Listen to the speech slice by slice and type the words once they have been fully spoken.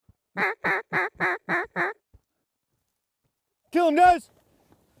Kill him, guys!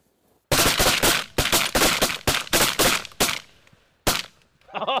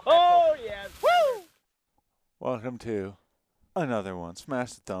 Oh, yes. Woo! Welcome to another one.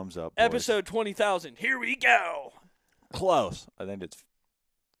 Smash the thumbs up, boys. Episode 20,000. Here we go. Close. I think it's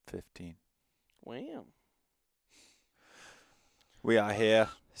 15. Wow. We are here,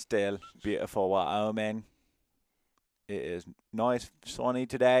 still beautiful Wyoming. It is nice, sunny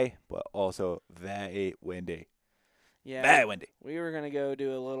today, but also very windy. Yeah. Very windy. We were going to go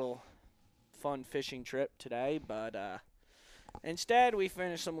do a little fun fishing trip today, but instead we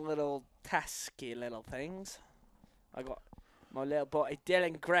finished some little tasky little things. I got my little boy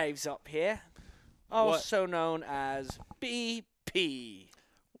Dylan Graves up here, also known as BP.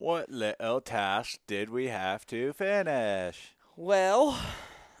 What little task did we have to finish? Well,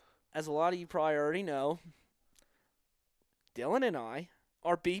 as a lot of you probably already know, Dylan and I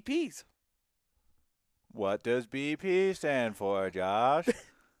are BPs. What does BP stand for, Josh?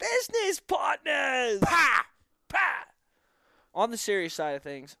 Business partners! Pa! Pa! On the serious side of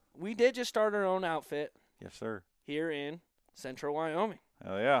things, we did just start our own outfit Yes, sir. here in central Wyoming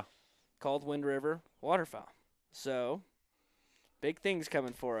Hell yeah. called Wind River Waterfowl. So, big things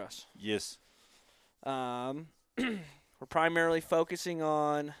coming for us. Yes. We're primarily focusing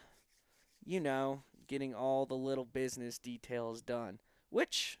on, getting all the little business details done,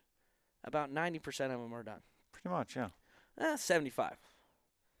 which about 90% of them are done. Pretty much, yeah. 75.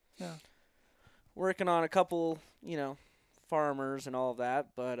 Yeah. Working on a couple, farmers and all of that,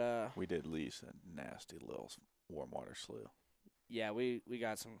 but We did lease a nasty little warm water slough. yeah, we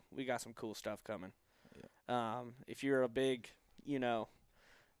got some cool stuff coming. Yeah. If you're a big,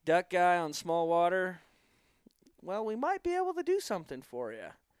 duck guy on small water, well, we might be able to do something for you.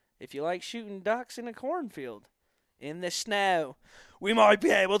 If you like shooting ducks in a cornfield in the snow, we might be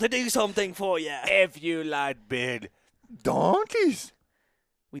able to do something for you. If you like big donkeys.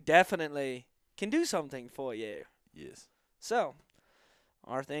 We definitely can do something for you. Yes. So,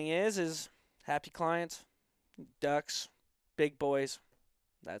 our thing is happy clients, ducks, big boys.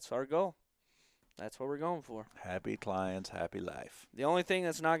 That's our goal. That's what we're going for. Happy clients, happy life. The only thing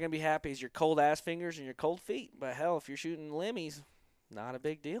that's not going to be happy is your cold ass fingers and your cold feet. But hell, if you're shooting limmies, not a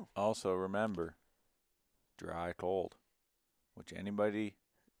big deal. Also, remember, dry cold. Which anybody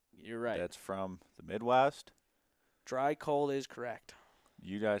You're right. that's from the Midwest, Dry cold is correct.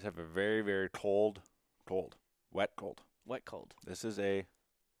 you guys have a very, very wet cold. Wet cold. This is a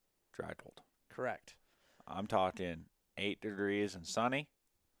dry cold. Correct. I'm talking 8 degrees and sunny.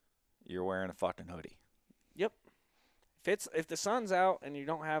 You're wearing a fucking hoodie. Yep. If the sun's out and you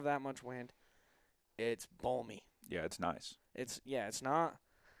don't have that much wind, it's balmy. Yeah, it's nice. It's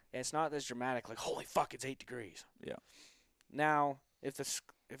not this dramatic like holy fuck it's 8 degrees. Yeah. Now, if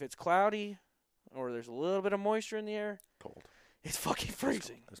it's cloudy or there's a little bit of moisture in the air, Cold. it's fucking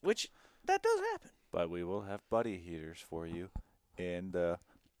freezing. It's cold. Which that does happen. But we will have buddy heaters for you in the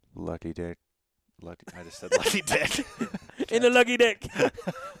Lucky Dick. I just said Lucky Dick. In the lucky dick.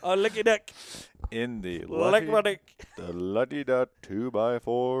 Oh, lucky dick. In the Lucky dick. the Lucky Duck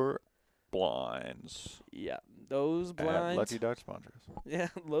 2x4 blinds. Yeah, those At blinds. Lucky Duck sponsors. Yeah,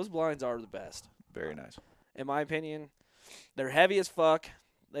 those blinds are the best. Very nice. In my opinion, they're heavy as fuck.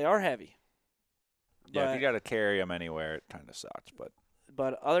 They are heavy. Yeah, if But- you got to carry them anywhere, it kind of sucks.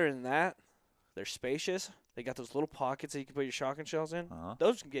 But other than that, they're spacious. They got those little pockets that you can put your shotgun shells in.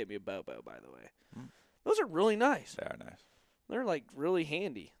 Those can get me a bobo, by the way. Mm. Those are really nice. they are nice. They're like really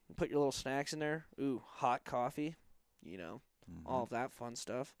handy. You put your little snacks in there. Ooh, hot coffee. Mm-hmm. All of that fun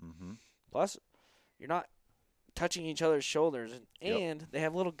stuff. Mm-hmm. Plus, you're not touching each other's shoulders, Yep. and they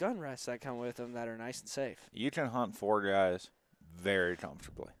have little gun rests that come with them that are nice and safe. You can hunt 4 guys very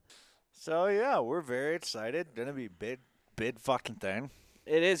comfortably. So, yeah, we're very excited. Gonna be big fucking thing.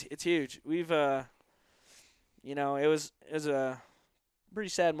 It is. It's huge. We've, it was a pretty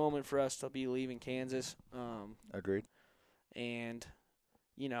sad moment for us to be leaving Kansas. Agreed. And,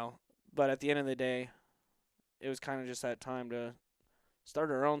 but at the end of the day, it was kind of just that time to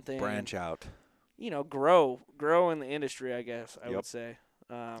start our own thing. Branch out. Grow in the industry, I guess I Yep. would say.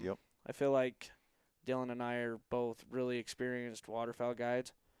 Yep. I feel like Dylan and I are both really experienced waterfowl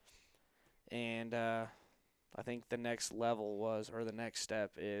guides. And I think the next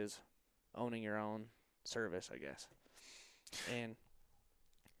step is owning your own service, I guess. And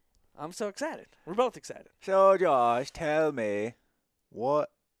I'm so excited. We're both excited. So, Josh, tell me,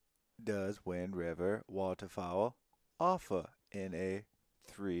 what does Wind River Waterfowl offer in a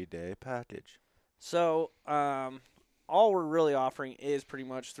 3-day package? So, all we're really offering is pretty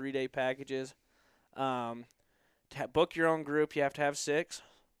much 3-day packages. To book your own group, you have to have 6.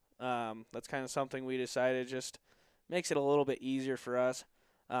 That's kind of something we decided just makes it a little bit easier for us.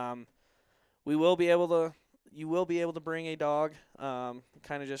 We will be able to. You will be able to bring a dog. Kind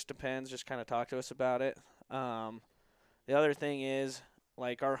of just depends. Just kind of talk to us about it. The other thing is,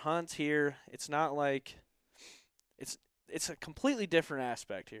 like, our hunts here, it's not like it's a completely different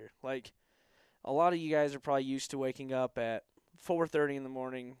aspect here. Like, a lot of you guys are probably used to waking up at 4:30 in the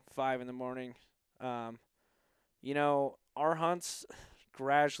morning, 5 in the morning. Our hunts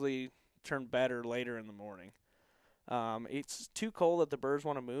gradually turn better later in the morning. It's too cold that the birds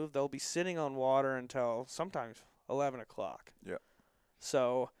want to move. They'll be sitting on water until sometimes 11 o'clock. Yeah.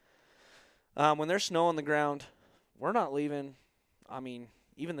 So when there's snow on the ground, we're not leaving. I mean,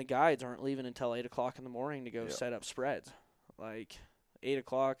 even the guides aren't leaving until 8 o'clock in the morning to go set up spreads. Like 8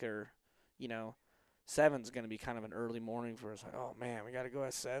 o'clock or, 7's going to be kind of an early morning for us. Like, oh, man, we got to go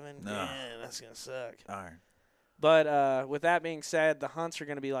at 7? No. Man, that's going to suck. Darn. But with that being said, the hunts are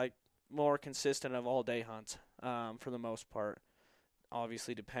going to be like more consistent of all-day hunts for the most part.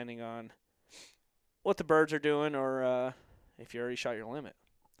 Obviously, depending on what the birds are doing or if you already shot your limit.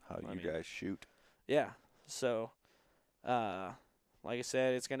 How you guys shoot. Yeah. So, like I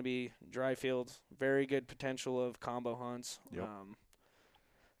said, it's going to be dry fields. Very good potential of combo hunts. Yep.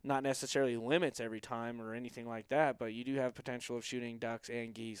 Not necessarily limits every time or anything like that, but you do have potential of shooting ducks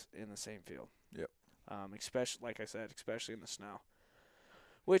and geese in the same field. Yep. Especially, like I said, especially in the snow.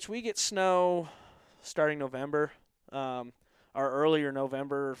 Which we get snow starting November. Our earlier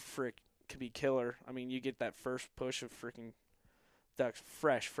November could be killer. I mean, you get that first push of freaking ducks,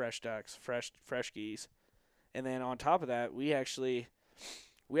 fresh ducks, fresh geese. And then on top of that, we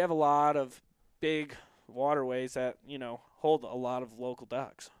have a lot of big waterways that, hold a lot of local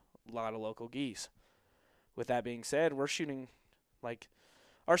ducks, a lot of local geese. With that being said, we're shooting, like,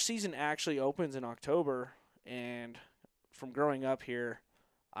 our season actually opens in October, and from growing up here,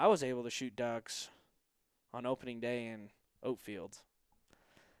 I was able to shoot ducks on opening day in oat fields.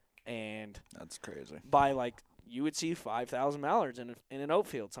 And that's crazy. By, like, you would see 5,000 mallards in an oat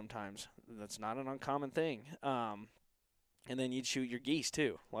field sometimes. That's not an uncommon thing. And then you'd shoot your geese,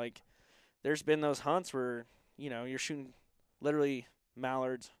 too. Like, there's been those hunts where, you're shooting literally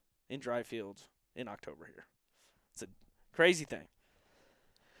mallards in dry fields in October here. It's a crazy thing.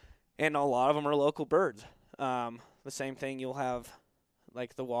 And a lot of them are local birds. The same thing, you'll have,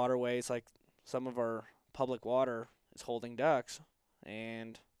 like, the waterways, like some of our public water is holding ducks,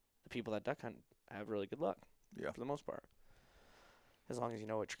 and the people that duck hunt have really good luck. Yeah. For the most part. As long as you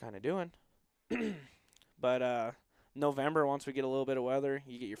know what you're kind of doing. But November, once we get a little bit of weather,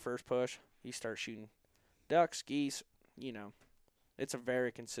 you get your first push, you start shooting ducks, geese, It's a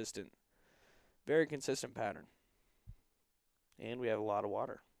very consistent pattern. And we have a lot of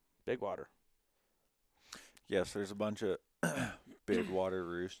water. Big water. Yes, there's a bunch of big water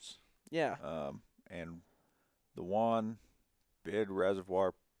roosts. Yeah. And the one big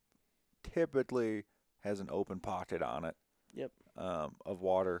reservoir typically has an open pocket on it. Yep. Of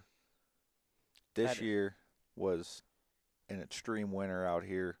water. This year was an extreme winter out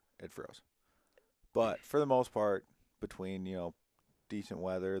here. It froze. But for the most part, between, decent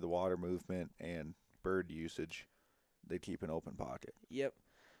weather, the water movement, and bird usage, they keep an open pocket. Yep.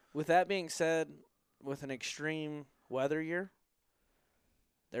 With that being said, with an extreme weather year,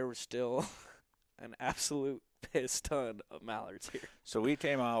 there was still an absolute piss ton of mallards here. So we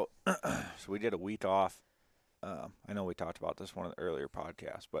came out, we did a week off. I know we talked about this one of the earlier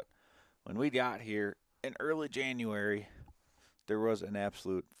podcasts, but when we got here in early January, there was an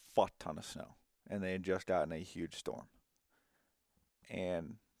absolute fuck ton of snow, and they had just gotten a huge storm.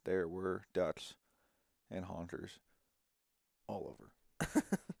 And there were ducks and honkers all over,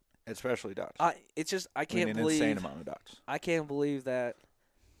 especially ducks. I can't believe an insane amount of ducks. I can't believe that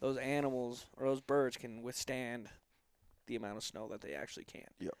those animals or those birds can withstand the amount of snow that they actually can.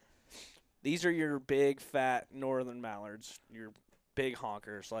 Yep. These are your big, fat northern mallards, your big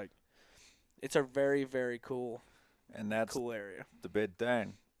honkers. Like, it's a very, very cool, cool area. The big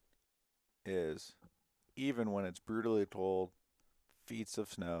thing is, even when it's brutally cold, feet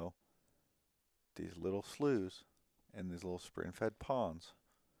of snow, these little sloughs and these little spring-fed ponds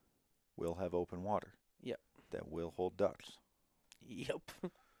will have open water. Yep. That will hold ducks. Yep.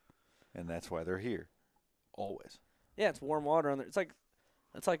 And that's why they're here. Always. Yeah, it's warm water on there.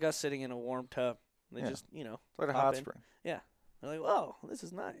 It's like us sitting in a warm tub. They just, It's like a hot spring. Yeah. They're like, whoa, this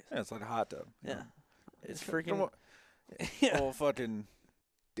is nice. Yeah, it's like a hot tub. Yeah. It's freaking. Yeah. Well, fucking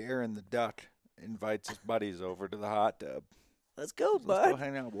Darren the duck invites his buddies over to the hot tub. Let's go, bud. Let's go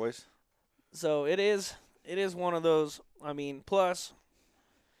hang out, boys. So it is one of those. I mean, plus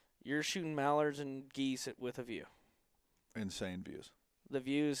you're shooting mallards and geese with a view. Insane views. the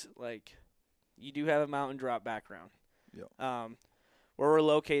views, like, you do have a mountain drop background. Yep. Where we're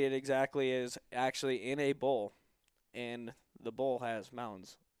located exactly is actually in a bowl, and the bowl has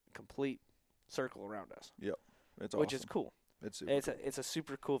mountains, complete circle around us. Yep. It's which awesome. is cool. It's super It's cool. it's a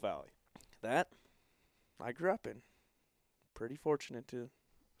super cool valley that I grew up in. Pretty fortunate to.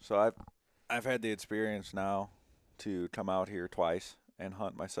 So I've had the experience now to come out here twice and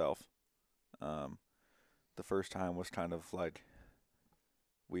hunt myself. The first time was kind of like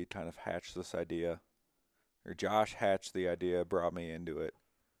we kind of hatched this idea, or Josh hatched the idea, brought me into it,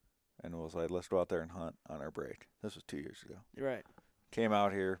 and was like, let's go out there and hunt on our break. This was 2 years ago. You're right. Came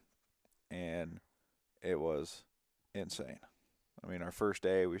out here, and it was insane. I mean, our first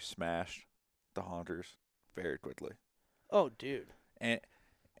day, we smashed the haunters very quickly. Oh, dude. And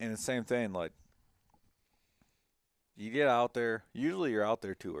the same thing, like, you get out there, usually you're out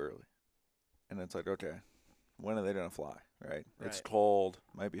there too early. And it's like, okay, when are they going to fly, right? It's cold,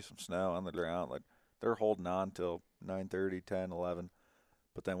 might be some snow on the ground. Like, they're holding on till 9:30, 10, 11.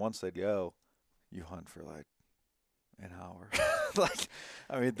 But then once they go, you hunt for, like, an hour. Like,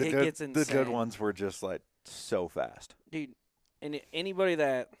 I mean, the good ones were just, like, so fast. Dude, and anybody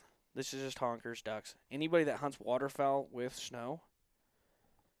that, this is just honkers, ducks, anybody that hunts waterfowl with snow,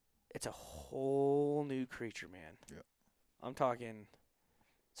 it's a whole new creature, man. Yeah. I'm talking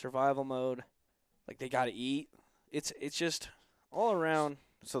survival mode. Like, they got to eat. It's just all around.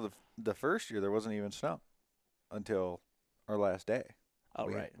 So the first year, there wasn't even snow until our last day. Oh,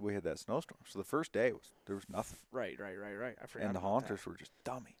 right. We had that snowstorm. So the first day, there was nothing. Right. I forgot. And the about haunters were just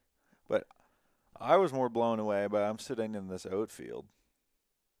dummy. But I was more blown away by I'm sitting in this oat field,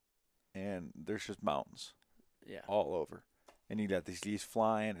 and there's just mountains all over. And you got these geese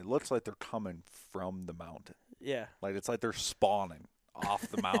flying. It looks like they're coming from the mountain. Yeah. Like it's like they're spawning off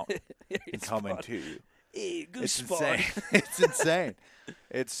the mountain and coming to you. Hey, It's spawn. insane. It's insane.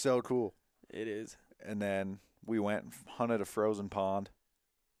 It's so cool. It is. And then we went and hunted a frozen pond.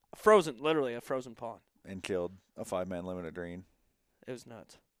 Literally a frozen pond. And killed a 5-man limited green. It was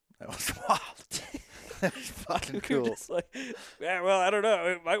nuts. That was wild. That was fucking We cool. were just like, yeah, well, I don't know.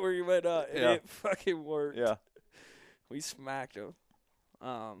 It might work, it might not. Yeah. It fucking worked. Yeah. We smacked them.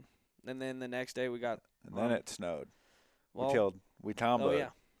 And then the next day we got. And then it snowed. Well, We comboed. Oh, yeah.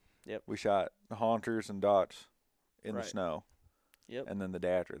 Yep. We shot haunters and ducks in the Right. snow. Yep. And then the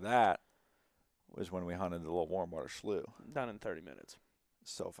day after that was when we hunted the little warm water slough. Done in 30 minutes.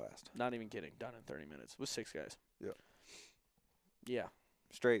 So fast. Not even kidding. Done in 30 minutes with 6 guys. Yep. Yeah.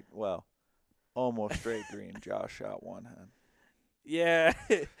 Almost straight green. Josh shot one hen. Yeah.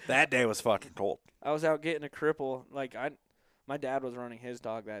 That day was fucking cold. I was out getting a cripple. Like, my dad was running his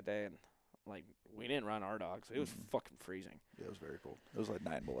dog that day, and, like, we didn't run our dogs. It was fucking freezing. Yeah, it was very cold. It was like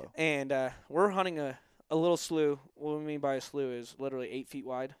 9 below. And we're hunting a little slough. What we mean by a slough is literally 8 feet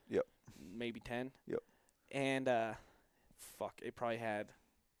wide. Yep. Maybe 10. Yep. And, it probably had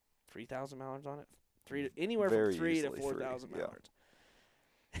 3,000 mallards on it. Anywhere Very from 3 to easily 4,000 3, mallards.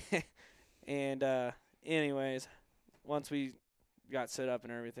 And, anyways, once we got set up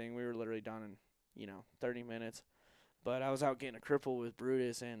and everything, we were literally done in, 30 minutes. But I was out getting a cripple with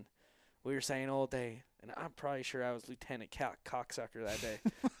Brutus, and we were saying all day, and I'm probably sure I was Lieutenant Cocksucker that day.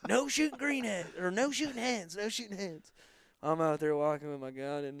 No shooting no shooting hens. I'm out there walking with my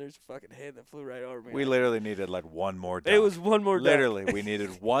gun, and there's a fucking hen that flew right over me. We literally needed like one more duck. It was one more duck. Literally, we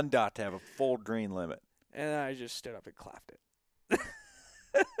needed one duck to have a full green limit. And I just stood up and clapped it.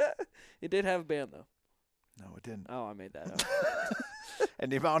 It did have a band, though. No, it didn't. Oh, I made that up.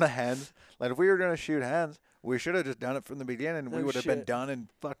 And the amount of hens, like if we were going to shoot hens, we should have just done it from the beginning. No we would have been shit. done in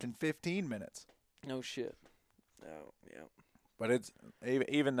fucking 15 minutes. No shit. Oh, yeah. But it's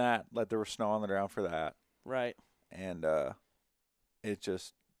even that, like there was snow on the ground for that. Right. And it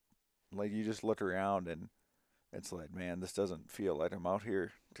just, like you just look around and it's like, man, this doesn't feel like I'm out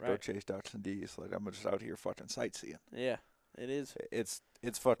here to go chase ducks and geese. Like I'm just out here fucking sightseeing. Yeah, it is. It's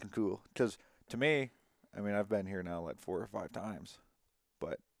fucking cool. Because to me, I mean, I've been here now like 4 or 5 times,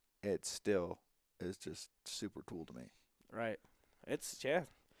 but it still is just super cool to me. Right. Yeah.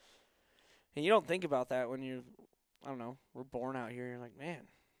 And you don't think about that when I don't know, we're born out here. You're like, man,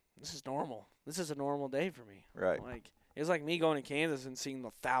 this is normal. This is a normal day for me. Right. Like, it's like me going to Kansas and seeing the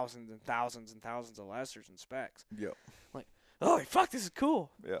thousands and thousands and thousands of Lessers and Specks. Yep. Like, oh, fuck, this is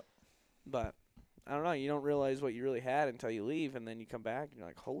cool. Yeah. But, I don't know, you don't realize what you really had until you leave, and then you come back and you're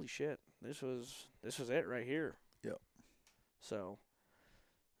like, holy shit, this was it right here. Yep. So,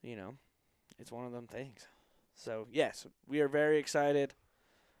 it's one of them things. So, yes, we are very excited.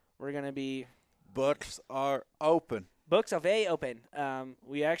 We're going to be... Books are open. Books are very open.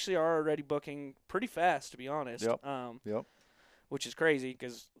 We actually are already booking pretty fast, to be honest. Yep. which is crazy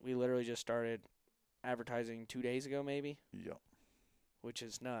because we literally just started advertising 2 days ago, maybe. Yep. Which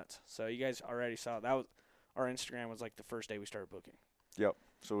is nuts. So you guys already saw that was our Instagram was like the first day we started booking. Yep.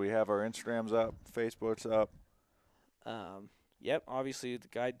 So we have our Instagrams up, Facebook's up. Yep. Obviously, the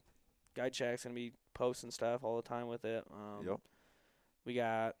guide shack's gonna be posting stuff all the time with it. Yep. We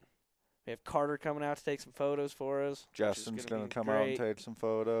have Carter coming out to take some photos for us. Justin's gonna come out and take some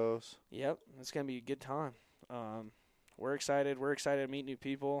photos. Yep. It's gonna be a good time. We're excited. We're excited to meet new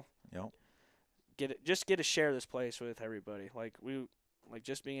people. Yep. Get to share this place with everybody.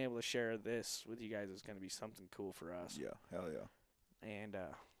 Just being able to share this with you guys is gonna be something cool for us. Yeah. Hell yeah. And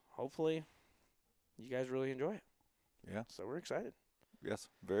hopefully, you guys really enjoy it. Yeah. So we're excited. Yes.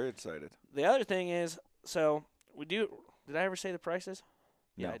 Very excited. The other thing is, so we do. Did I ever say the prices?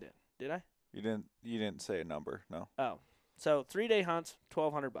 Yeah, No. I did. Did I? You didn't say a number, no. Oh, so 3-day hunts,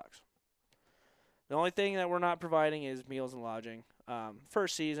 $1,200. The only thing that we're not providing is meals and lodging.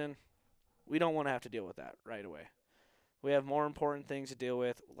 First season, we don't want to have to deal with that right away. We have more important things to deal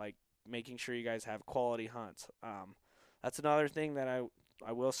with, like making sure you guys have quality hunts. That's another thing that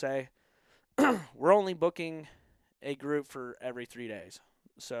I will say. We're only booking a group for every 3 days.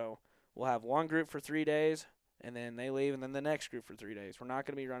 So we'll have one group for 3 days, and then they leave, and then the next group for 3 days. We're not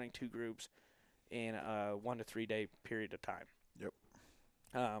going to be running two groups in a 1 to 3 day period of time. Yep.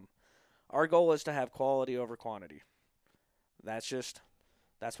 Our goal is to have quality over quantity. That's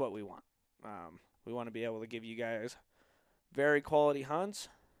what we want. We want to be able to give you guys very quality hunts,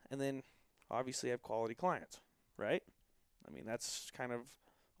 and then obviously have quality clients, right? I mean, that's kind of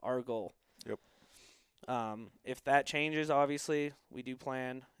our goal. Yep. If that changes, obviously, we do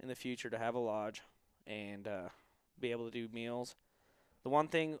plan in the future to have a lodge and be able to do meals. The one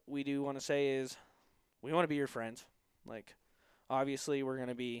thing we do want to say is we want to be your friends. Like, obviously, we're going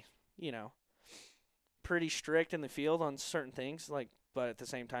to be, pretty strict in the field on certain things, but at the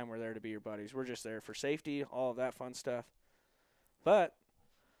same time, we're there to be your buddies. We're just there for safety, all of that fun stuff. But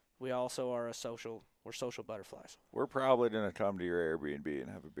we also are we're social butterflies. We're probably going to come to your Airbnb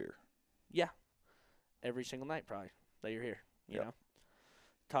and have a beer. Yeah. Every single night, probably, that you're here. You Yep. know?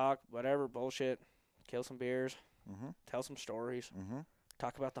 Talk, whatever, bullshit, kill some beers, Mm-hmm. tell some stories, Mm-hmm.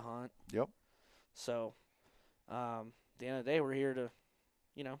 talk about the hunt. Yep. So, at the end of the day, we're here to,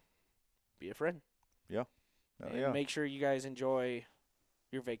 be a friend. Yeah. And make sure you guys enjoy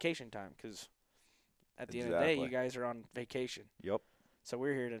your vacation time, because at the end of the day, you guys are on vacation. Yep. So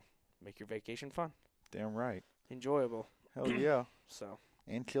we're here to make your vacation fun. Damn right. Enjoyable. Hell yeah. So.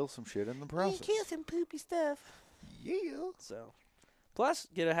 And kill some shit in the process. And kill some poopy stuff. Yeah. So. Plus,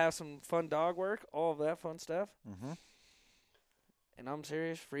 get to have some fun dog work, all of that fun stuff. Mm-hmm. And I'm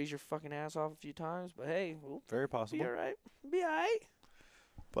serious, freeze your fucking ass off a few times, but hey, we'll Very possible. be all right. Be all right.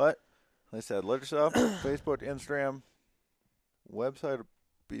 But, like I said, look us up. Facebook, Instagram, website will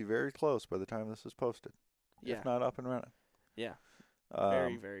be very close by the time this is posted. Yeah. If not up and running. Yeah.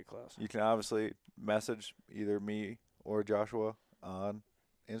 Very, very close. You can obviously message either me or Joshua on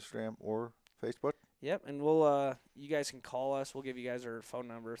Instagram or Facebook. Yep, and we'll you guys can call us. We'll give you guys our phone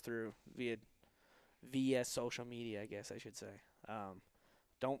number via social media, I guess I should say.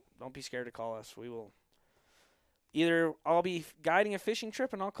 Don't be scared to call us. We will either I'll be guiding a fishing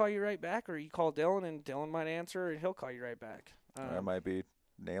trip and I'll call you right back, or you call Dylan and Dylan might answer and he'll call you right back. I might be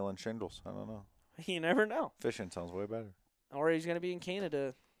nailing shingles. I don't know. You never know. Fishing sounds way better. Or he's gonna be in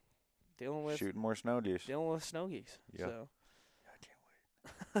Canada dealing with shooting more snow geese. Dealing with snow geese. Yeah. So. I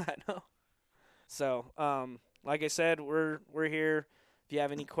can't wait. I know. So, like I said, we're here. If you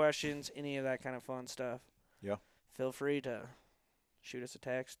have any questions, any of that kind of fun stuff, yeah, feel free to shoot us a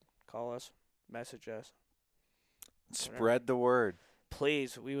text, call us, message us. Spread the word.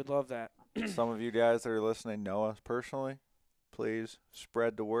 Please, we would love that. Some of you guys that are listening know us personally. Please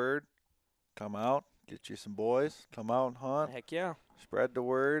spread the word. Come out, get you some boys. Come out and hunt. Heck yeah. Spread the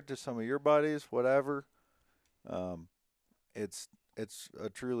word to some of your buddies, whatever. It's a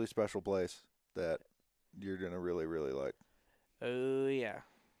truly special place that you're going to really, really like. Oh, yeah.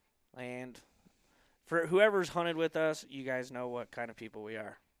 And for whoever's hunted with us, you guys know what kind of people we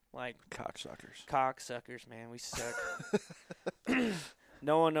are. Like cocksuckers. Cocksuckers, man. We suck.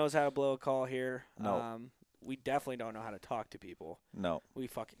 No one knows how to blow a call here. No. We definitely don't know how to talk to people. No. We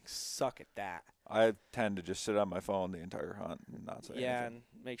fucking suck at that. I tend to just sit on my phone the entire hunt and not say anything. Yeah, and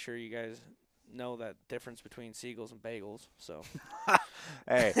make sure you guys know that difference between seagulls and bagels. So.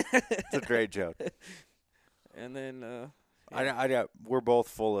 Hey, it's a great joke. And then. We're both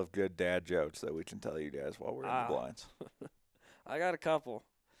full of good dad jokes that we can tell you guys while we're in the blinds. I got a couple.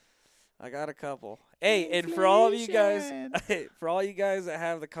 Hey, and for all of you guys, that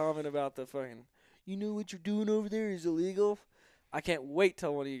have the comment about the fucking, you know what you're doing over there is illegal. I can't wait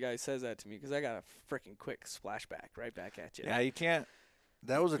till one of you guys says that to me because I got a freaking quick splashback right back at you. Yeah, you can't.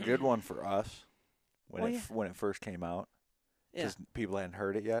 That was a good one for us when Well, when it first came out. Yeah. Because people hadn't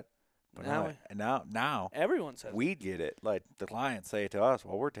heard it yet. But Now now everyone says we get it. Like the clients say it to us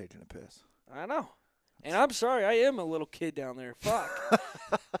while we're taking a piss. I know. And I'm sorry, I am a little kid down there. Fuck.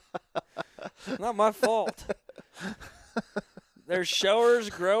 Not my fault. There's showers,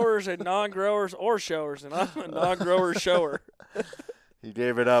 growers, and non-growers or showers, and I'm a non-grower shower. He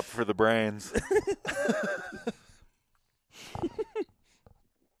gave it up for the brains.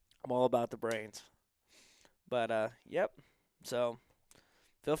 I'm all about the brains. But, yep. So,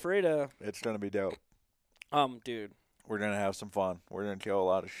 feel free to... It's going to be dope. Dude. We're going to have some fun. We're going to kill a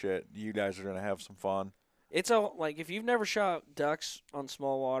lot of shit. You guys are going to have some fun. It's like, if you've never shot ducks on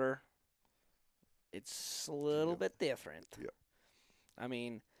small water, it's a little bit different. Yep. I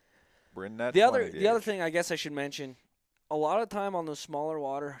mean... Bring that the other thing I guess I should mention, a lot of time on those smaller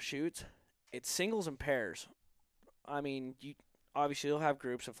water shoots, it's singles and pairs. I mean, you'll have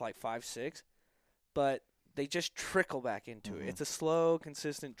groups of like 5, 6, but they just trickle back into it. It's a slow,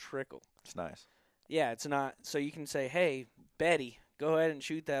 consistent trickle. It's nice. Yeah, it's not. So you can say, hey, Betty, go ahead and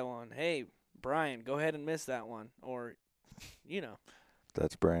shoot that one. Hey, Brian, go ahead and miss that one. Or,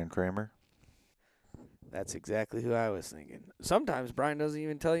 That's Brian Kramer. That's exactly who I was thinking. Sometimes Brian doesn't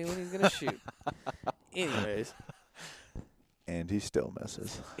even tell you when he's going to shoot. Anyways. And he still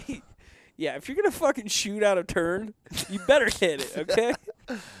misses. Yeah, if you're going to fucking shoot out of turn, you better hit it, okay?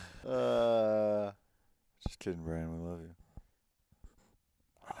 Just kidding, Brian. We love you.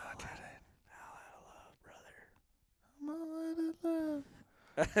 We're not kidding. How out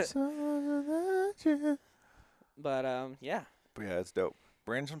of love, brother. But, yeah. But yeah, it's dope.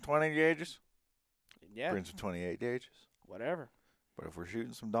 Bring some 20 gauges. Yeah. Bring some 28 gauges. Whatever. But if we're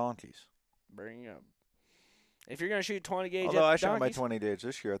shooting some donkeys. Bring up. If you're going to shoot 20 gauge Although I at the shot my donkeys, 20 gauge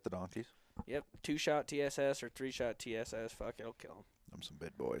this year at the donkeys. Yep. 2-shot TSS or 3-shot TSS. Fuck, it'll kill them. I'm some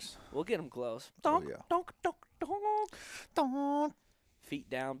big boys. We'll get them close. Oh, Donk, yeah. donk, donk, donk. Donk. Feet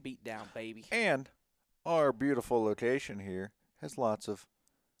down, beat down, baby. And our beautiful location here has lots of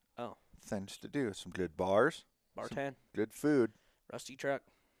things to do. Some good bars. Bar 10. Good food. Rusty truck.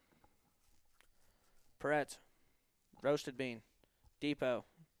 Peretz. Roasted bean. Depot.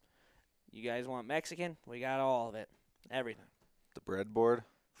 You guys want Mexican? We got all of it. Everything. The breadboard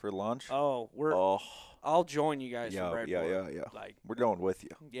for lunch. I'll join you guys for breadboard. Yeah. Like, we're going with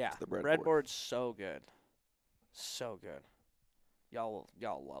you. Yeah. The breadboard. Breadboard's so good. So good. Y'all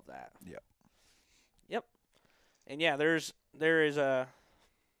love that. Yep. And yeah, there is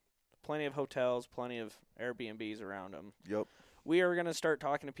plenty of hotels, plenty of Airbnbs around them. Yep. We are going to start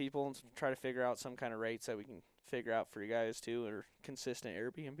talking to people and try to figure out some kind of rates that we can figure out for you guys too, or consistent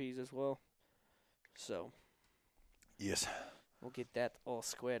Airbnbs as well. So, yes, we'll get that all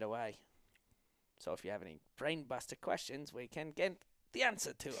squared away. So if you have any brain-buster questions, we can get the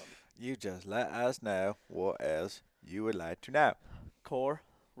answer to them. You just let us know what else you would like to know.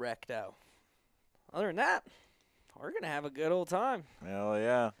 Correcto. Other than that, we're going to have a good old time. Hell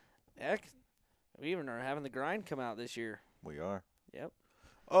yeah. Heck, we even are having the grind come out this year. We are. Yep.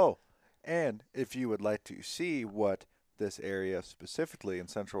 Oh, and if you would like to see what this area specifically in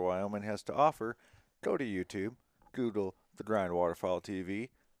central Wyoming has to offer, go to YouTube, Google The Grind Waterfowl TV,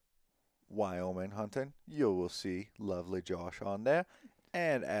 Wyoming hunting. You will see lovely Josh on there.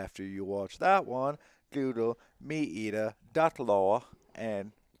 And after you watch that one, Google meateater.law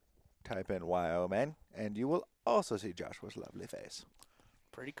and type in Wyoming, and you will also see Joshua's lovely face.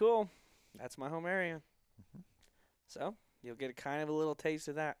 Pretty cool. That's my home area. Mm-hmm. So you'll get a kind of a little taste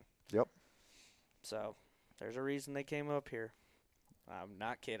of that. Yep. So there's a reason they came up here. I'm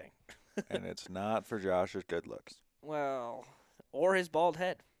not kidding. And it's not for Josh's good looks. Well, or his bald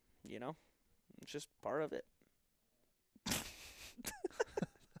head, It's just part of it.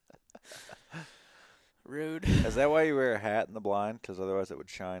 Rude. Is that why you wear a hat in the blind? Because otherwise it would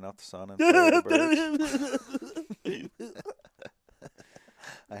shine off the sun and scare the birds?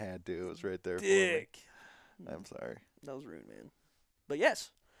 I had to. It was right there Dick. for me. I'm sorry. That was rude, man. But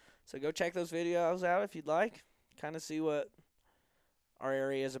yes. So go check those videos out if you'd like. Kind of see what our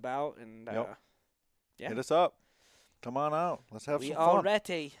area is about. And yeah. Hit us up. Come on out. Let's have some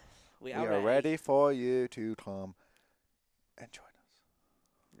fun. We are ready for you to come and join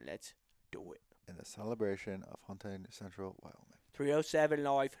us. Let's do it. In the celebration of hunting Central Wyoming. 307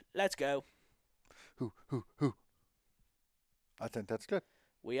 live. Let's go. Who? I think that's good.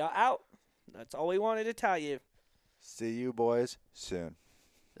 We are out. That's all we wanted to tell you. See you boys soon.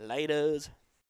 Laters.